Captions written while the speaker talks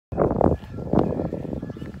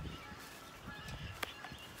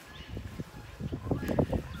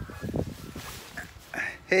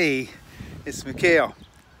Hey, it's Mikhail.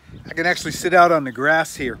 I can actually sit out on the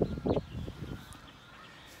grass here.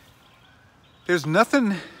 There's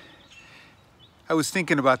nothing, I was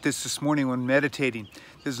thinking about this morning when meditating.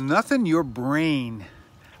 There's nothing your brain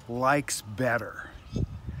likes better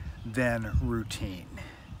than routine.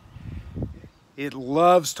 It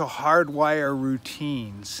loves to hardwire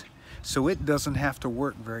routines so it doesn't have to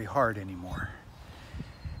work very hard anymore.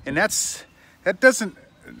 And that doesn't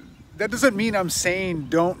mean I'm saying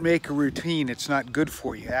don't make a routine. It's not good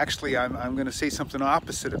for you. Actually, I'm going to say something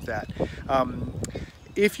opposite of that.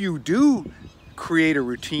 If you do create a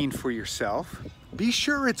routine for yourself, be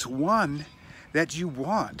sure it's one that you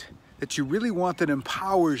want, that you really want, that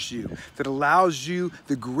empowers you, that allows you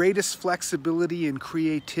the greatest flexibility and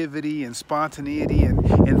creativity and spontaneity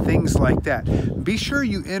and things like that. Be sure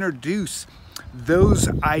you introduce those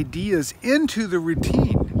ideas into the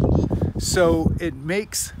routine so it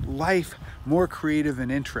makes life more creative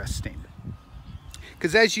and interesting.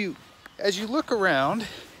 Because as you look around,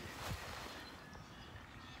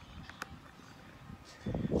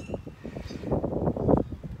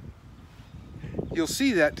 you'll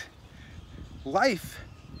see that life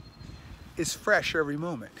is fresh every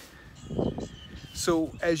moment.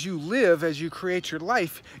 So as you live, as you create your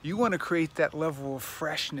life, you want to create that level of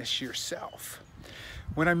freshness yourself.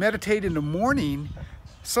 When I meditate in the morning,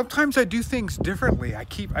 sometimes I do things differently. I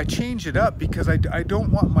change it up because I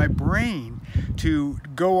don't want my brain to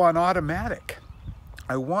go on automatic.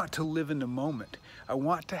 I want to live in the moment. I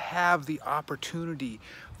want to have the opportunity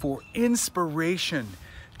for inspiration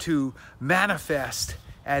to manifest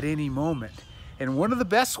at any moment. And one of the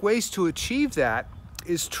best ways to achieve that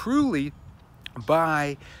is truly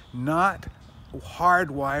by not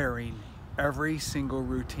hardwiring every single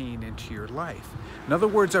routine into your life. In other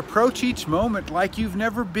words, approach each moment like you've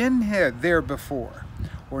never been there before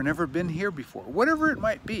or never been here before, whatever it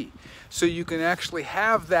might be. So you can actually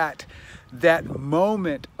have that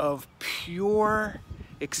moment of pure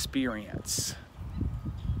experience.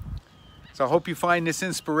 So I hope you find this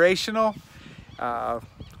inspirational.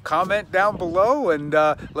 Comment down below and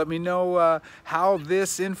let me know how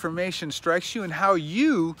this information strikes you and how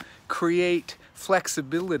you create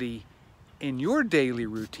flexibility in your daily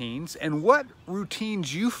routines and what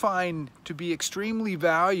routines you find to be extremely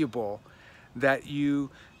valuable that you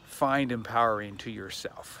find empowering to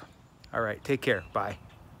yourself. All right, take care. Bye.